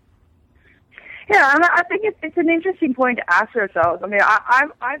kind of. Yeah, and I think it's an interesting point to ask ourselves. I mean,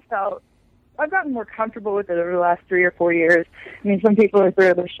 I've gotten more comfortable with it over the last 3 or 4 years. I mean, some people are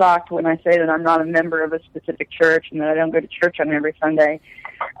really shocked when I say that I'm not a member of a specific church and that I don't go to church on every Sunday.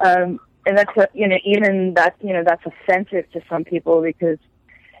 And that's that's offensive to some people because,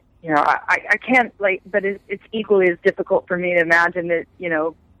 I can't but it's equally as difficult for me to imagine that,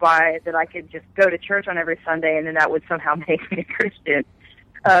 that I could just go to church on every Sunday and then that would somehow make me a Christian.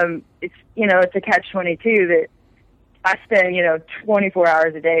 It's a catch-22 that I spend, 24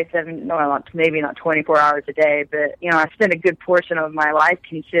 hours a day, maybe not 24 hours a day, but, I spend a good portion of my life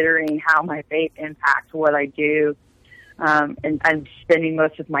considering how my faith impacts what I do. And I'm spending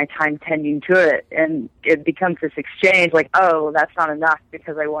most of my time tending to it. And it becomes this exchange like, oh, that's not enough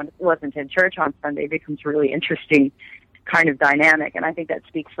because I wasn't in church on Sunday. It becomes a really interesting kind of dynamic. And I think that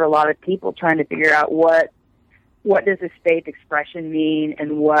speaks for a lot of people trying to figure out what does this faith expression mean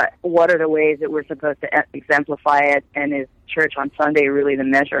and what are the ways that we're supposed to exemplify it, and is church on Sunday really the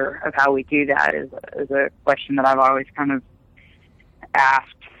measure of how we do that is a question that I've always kind of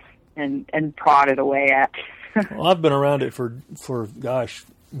asked and prodded away at. Well, I've been around it for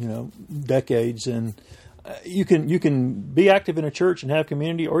decades, and you can be active in a church and have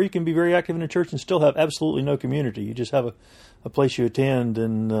community, or you can be very active in a church and still have absolutely no community. You just have a place you attend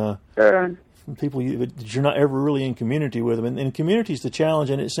and people you're not ever really in community with them. And community is the challenge,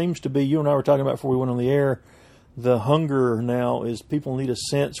 and it seems to be, you and I were talking about before we went on the air, the hunger now is people need a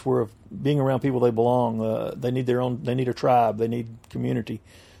sense where of being around people they belong. They need they need a tribe, they need community.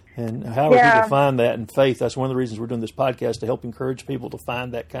 And however people find that in faith, that's one of the reasons we're doing this podcast, to help encourage people to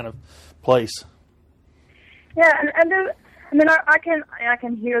find that kind of place. Yeah, and I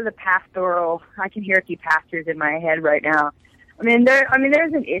can hear the pastoral. I can hear a few pastors in my head right now.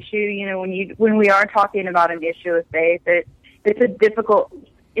 There's an issue. When we are talking about an issue of faith, it's a difficult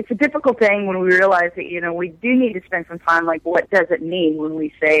thing when we realize that we do need to spend some time. Like, what does it mean when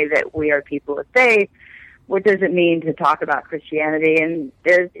we say that we are people of faith? What does it mean to talk about Christianity? And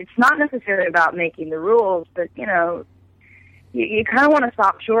it's not necessarily about making the rules, but you kind of want to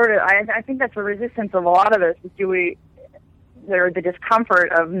stop short. I think that's a resistance of a lot of us. The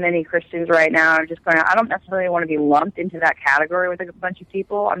discomfort of many Christians right now are just going, I don't necessarily want to be lumped into that category with a bunch of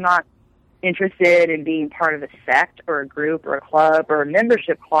people. I'm not interested in being part of a sect or a group or a club or a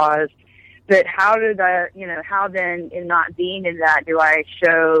membership clause. But how then, in not being in that, do I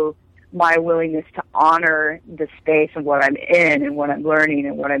show my willingness to honor the space of what I'm in and what I'm learning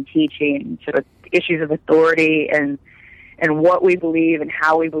and what I'm teaching? So issues of authority and what we believe and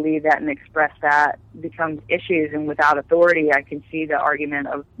how we believe that and express that becomes issues. And without authority, I can see the argument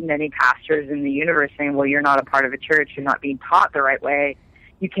of many pastors in the universe saying, well, you're not a part of a church. You're not being taught the right way.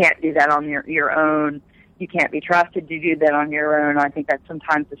 You can't do that on your own. You can't be trusted to do that on your own. I think that's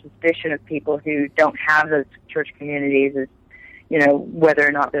sometimes the suspicion of people who don't have those church communities is, whether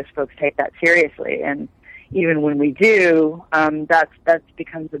or not those folks take that seriously. And even when we do, that's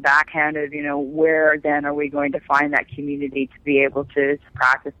becomes the backhand of, where then are we going to find that community to be able to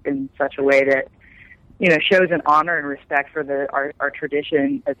practice in such a way that, shows an honor and respect for our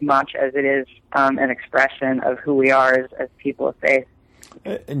tradition as much as it is an expression of who we are as people of faith.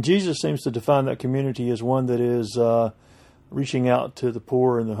 And Jesus seems to define that community as one that is reaching out to the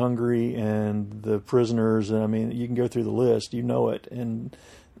poor and the hungry and the prisoners. And you can go through the list, it. And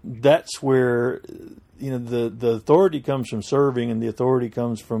that's where, the authority comes from serving, and the authority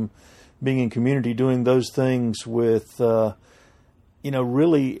comes from being in community, doing those things with,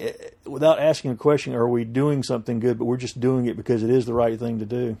 really without asking a question, are we doing something good, but we're just doing it because it is the right thing to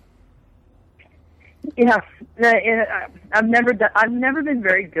do. Yeah, I've never been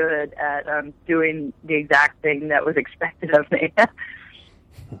very good at doing the exact thing that was expected of me.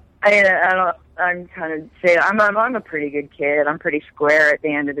 I'm kind of saying I'm a pretty good kid. I'm pretty square at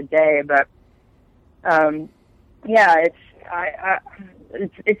the end of the day, but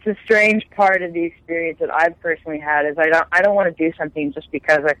it's a strange part of the experience that I've personally had is I don't want to do something just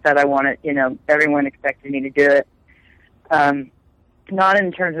because I said I want it. Everyone expected me to do it. Not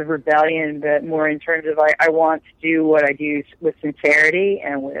in terms of rebellion, but more in terms of I want to do what I do with sincerity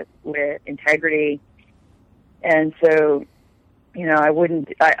and with integrity. And so, I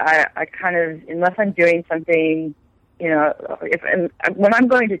kind of, unless I'm doing something when I'm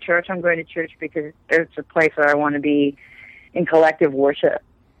going to church, I'm going to church because it's a place where I want to be in collective worship,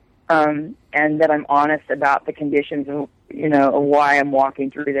 and that I'm honest about the conditions of, of why I'm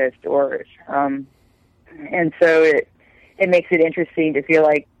walking through those doors. And so it makes it interesting to feel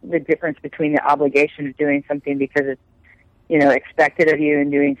like the difference between the obligation of doing something because it's, expected of you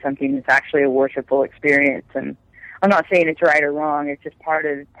and doing something that's actually a worshipful experience. And I'm not saying it's right or wrong. It's just part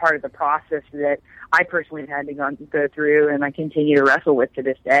of the process that I personally had to go through, and I continue to wrestle with to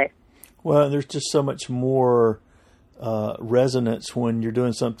this day. Well, there's just so much more resonance when you're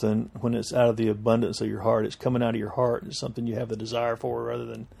doing something, when it's out of the abundance of your heart. It's coming out of your heart. It's something you have the desire for rather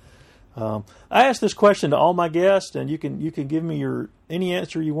than... I ask this question to all my guests, and you can give me any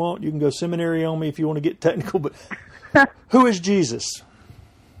answer you want. You can go seminary on me if you want to get technical, but who is Jesus?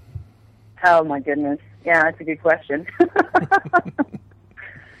 Oh, my goodness. Yeah, that's a good question.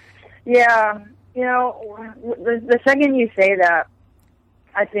 Yeah, the second you say that,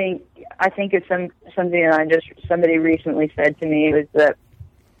 I think it's something that somebody recently said to me was that,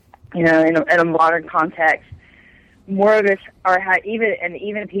 in a modern context, more of us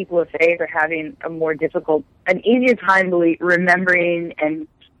even people of faith are having an easier time remembering and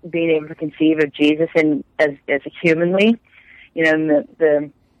being able to conceive of Jesus as a humanly,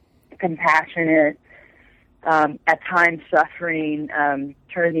 the compassionate, at times suffering,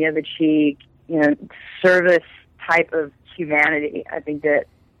 turn the other cheek, service type of humanity. I think that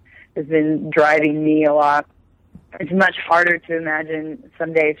has been driving me a lot. It's much harder to imagine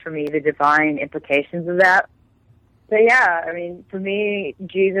some days for me the divine implications of that. But yeah, I mean, for me,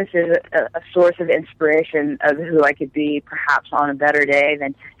 Jesus is a source of inspiration of who I could be perhaps on a better day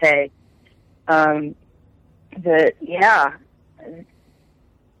than today. I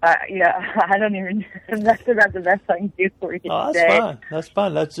don't even, that's about the best I can do for you today. That's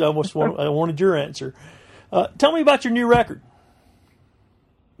fine. That's almost I wanted your answer. Tell me about your new record.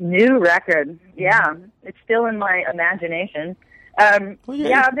 New record. Yeah. It's still in my imagination. I've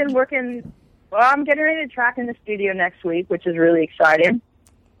been working... Well, I'm getting ready to track in the studio next week, which is really exciting.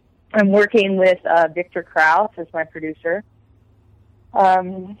 I'm working with Victor Krause as my producer.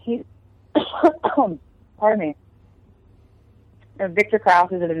 Pardon me. Victor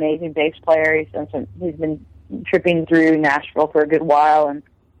Krause is an amazing bass player. He's been tripping through Nashville for a good while and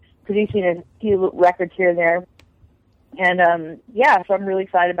producing a few records here and there. And so I'm really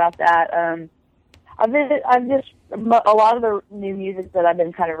excited about that. A lot of the new music that I've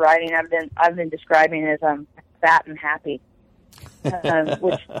been kind of writing, I've been describing as fat and happy,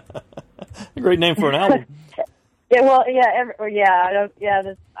 which a great name for an album. That's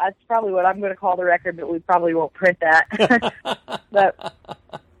probably what I'm going to call the record, but we probably won't print that. But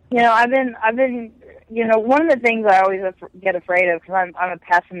I've been one of the things I always get afraid of, because I'm a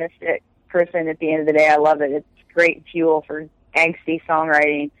pessimistic person. At the end of the day, I love it. It's great fuel for angsty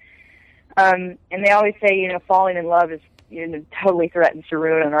songwriting. And they always say, falling in love is, totally threatens to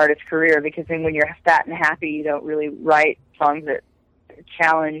ruin an artist's career, because then when you're fat and happy, you don't really write songs that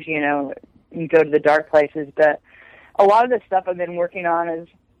challenge, you go to the dark places. But a lot of the stuff I've been working on is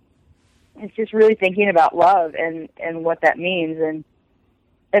just really thinking about love and what that means. And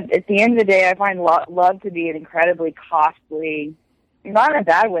at the end of the day, I find love to be an incredibly costly, not in a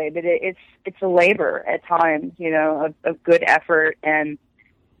bad way, but it's a labor at times, of good effort, and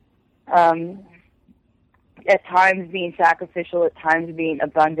at times being sacrificial, at times being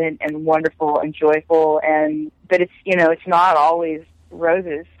abundant and wonderful and joyful, but it's it's not always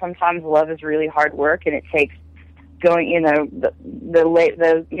roses. Sometimes love is really hard work, and it takes going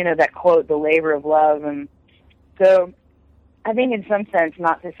that quote, the labor of love. And so I think in some sense,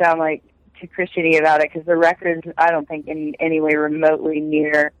 not to sound like too Christian-y about it, because the record is, I don't think in any way remotely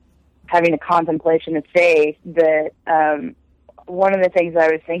near having a contemplation of faith, but one of the things I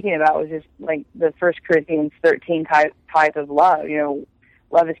was thinking about was just like the 1 Corinthians 13 type of love.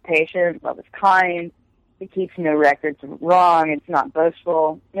 Love is patient, love is kind, it keeps no records of wrong, it's not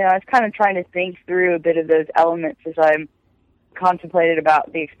boastful. I was kind of trying to think through a bit of those elements as I'm contemplated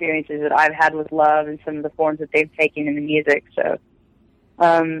about the experiences that I've had with love and some of the forms that they've taken in the music. So,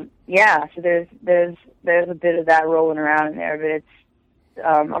 so there's a bit of that rolling around in there, but it's,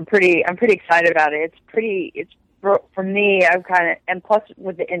 I'm pretty excited about it. It's for me, I've and plus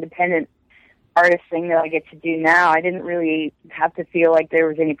with the independent artist thing that I get to do now, I didn't really have to feel like there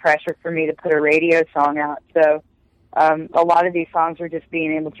was any pressure for me to put a radio song out. So a lot of these songs are just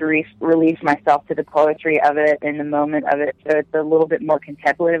being able to release myself to the poetry of it and the moment of it. So it's a little bit more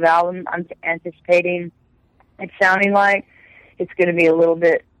contemplative album. I'm anticipating it sounding like it's going to be a little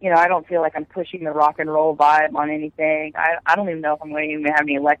bit, I don't feel like I'm pushing the rock and roll vibe on anything. I don't even know if I'm going to even have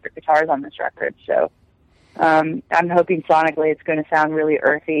any electric guitars on this record. So I'm hoping sonically it's going to sound really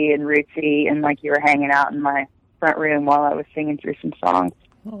earthy and rootsy and like you were hanging out in my front room while I was singing through some songs.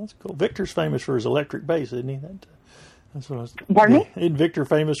 Oh, that's cool. Victor's famous for his electric bass, isn't he? That's what I was. Pardon me? Isn't Victor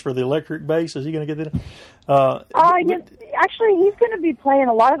famous for the electric bass? Is he going to get that? Actually, he's going to be playing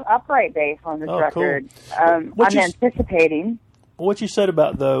a lot of upright bass on this record. Cool. I'm anticipating. What you said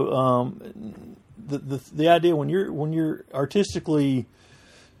about though, the idea when you're artistically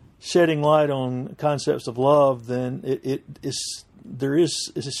shedding light on concepts of love, then it's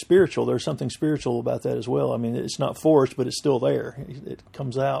spiritual. There's something spiritual about that as well. I mean, it's not forced, but it's still there. It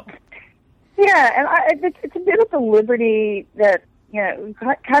comes out. Yeah, and it's a bit of the liberty that,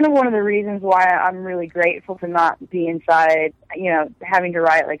 kind of one of the reasons why I'm really grateful to not be inside, having to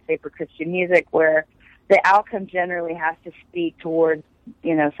write, like, say, for Christian music, where the outcome generally has to speak towards,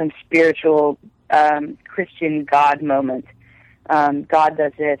 some spiritual Christian God moment. God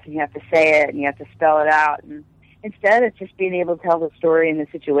does this, and you have to say it, and you have to spell it out, and instead, it's just being able to tell the story in the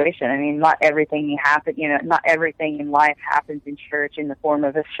situation. I mean, not everything not everything in life happens in church in the form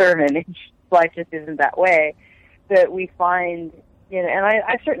of a sermon. Life just isn't that way. But we find, and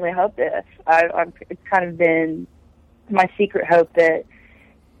I certainly hope this. It's kind of been my secret hope that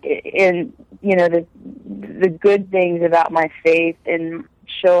in, the good things about my faith and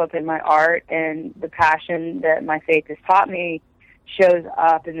show up in my art, and the passion that my faith has taught me shows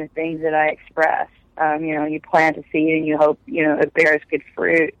up in the things that I express. You plant a seed and you hope, it bears good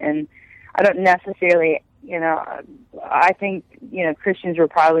fruit. And I don't necessarily, I think, Christians will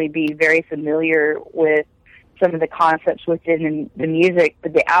probably be very familiar with some of the concepts within the music,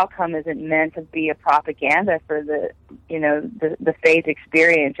 but the outcome isn't meant to be a propaganda for the faith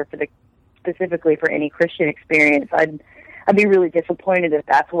experience or specifically for any Christian experience. I'd be really disappointed if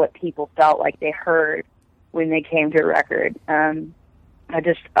that's what people felt like they heard when they came to a record.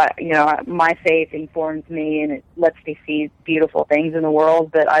 My faith informs me and it lets me see beautiful things in the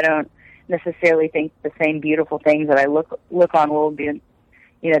world, but I don't necessarily think the same beautiful things that I look on will be,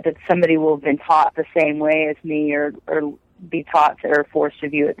 that somebody will have been taught the same way as me or be taught or are forced to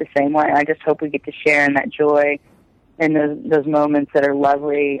view it the same way. I just hope we get to share in that joy and those moments that are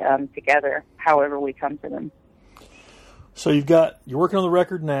lovely together, however we come to them. So you're working on the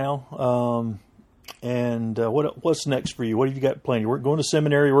record now. And what's next for you? What have you got planned? You're going to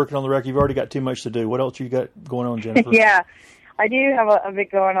seminary, you're working on the record. You've already got too much to do. What else you got going on, Jennifer? Yeah, I do have a bit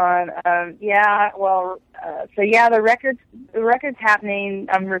going on. The record's happening.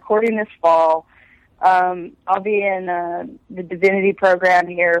 I'm recording this fall. I'll be in the divinity program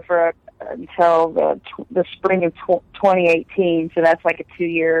here until the spring of 2018. So that's like a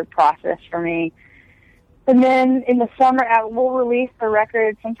 2-year process for me. And then in the summer, we'll release the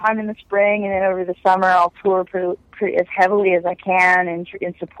record sometime in the spring, and then over the summer, I'll tour as heavily as I can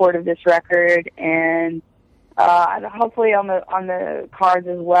in support of this record. And hopefully on the cards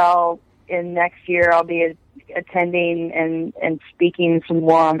as well. In next year, I'll be attending and speaking some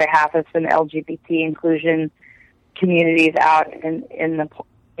more on behalf of some LGBT inclusion communities out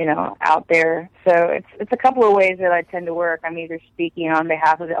out there. So it's a couple of ways that I tend to work. I'm either speaking on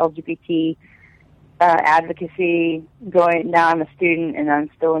behalf of the LGBT advocacy. Now I'm a student and I'm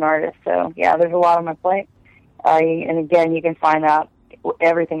still an artist. So yeah, there's a lot on my plate. And again, you can find out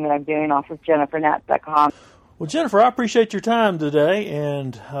everything that I'm doing off of JenniferNats.com. Well, Jennifer, I appreciate your time today,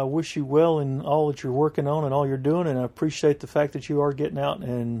 and I wish you well in all that you're working on and all you're doing, and I appreciate the fact that you are getting out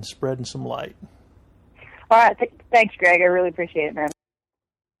and spreading some light. All right. Thanks, Greg. I really appreciate it, man.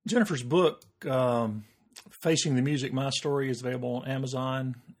 Jennifer's book, Facing the Music, My Story, is available on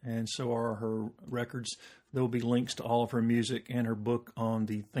Amazon, and so are her records. There will be links to all of her music and her book on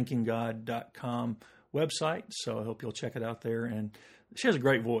the thinkinggod.com website, so I hope you'll check it out there. And she has a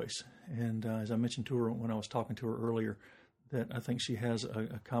great voice, and as I mentioned to her when I was talking to her earlier, that I think she has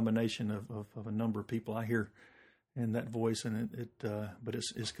a combination of a number of people I hear in that voice, and but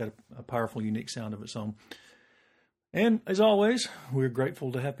it's got a powerful, unique sound of its own. And as always, we're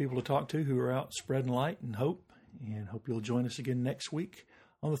grateful to have people to talk to who are out spreading light and hope, and hope you'll join us again next week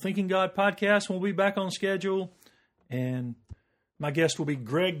on the Thinking God podcast. We'll be back on schedule, and my guest will be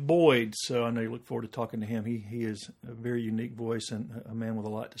Greg Boyd, so I know you look forward to talking to him. He is a very unique voice and a man with a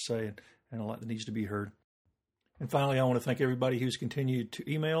lot to say and a lot that needs to be heard. And finally, I want to thank everybody who's continued to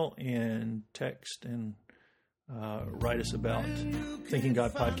email and text and write us about Thinking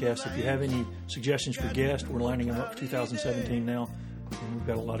God podcast. If you have any suggestions for guests, we're lining them up for 2017 now, and we've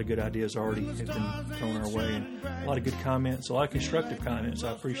got a lot of good ideas already have been thrown our way, and a lot of good comments, a lot of constructive comments.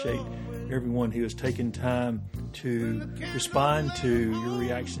 I appreciate everyone who has taken time to respond to your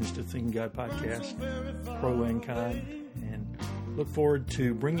reactions to Thinking God podcast, pro and con, and look forward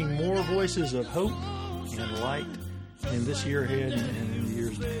to bringing more voices of hope and light in this year ahead and in the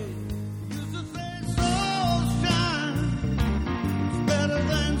years to come.